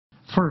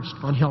First,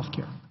 on health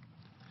care.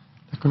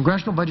 The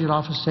Congressional Budget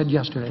Office said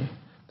yesterday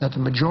that the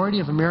majority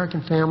of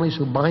American families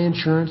who buy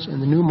insurance in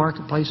the new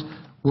marketplace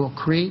will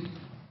create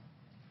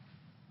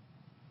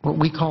what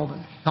we call the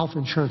health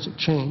insurance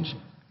exchange.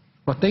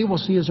 What they will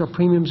see is their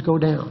premiums go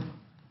down.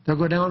 They'll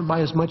go down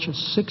by as much as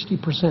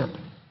 60%.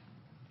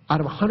 Out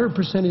of 100%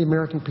 of the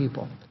American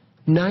people,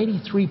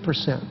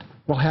 93%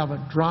 will have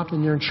a drop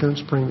in their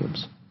insurance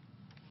premiums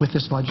with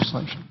this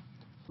legislation.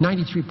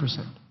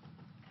 93%.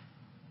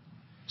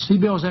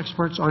 CBO's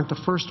experts aren't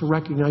the first to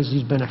recognize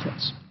these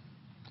benefits.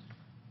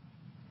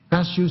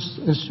 Massachusetts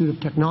Institute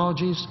of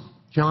Technology's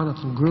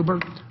Jonathan Gruber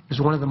is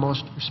one of the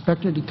most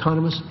respected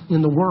economists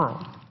in the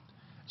world,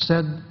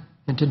 said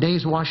in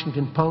today's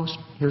Washington Post,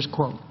 here's a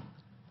quote,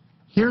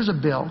 "Here's a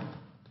bill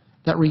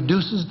that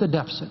reduces the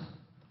deficit,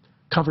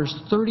 covers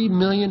 30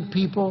 million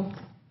people,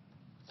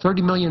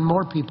 30 million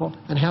more people,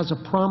 and has a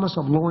promise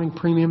of lowering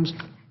premiums."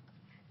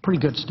 Pretty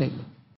good statement.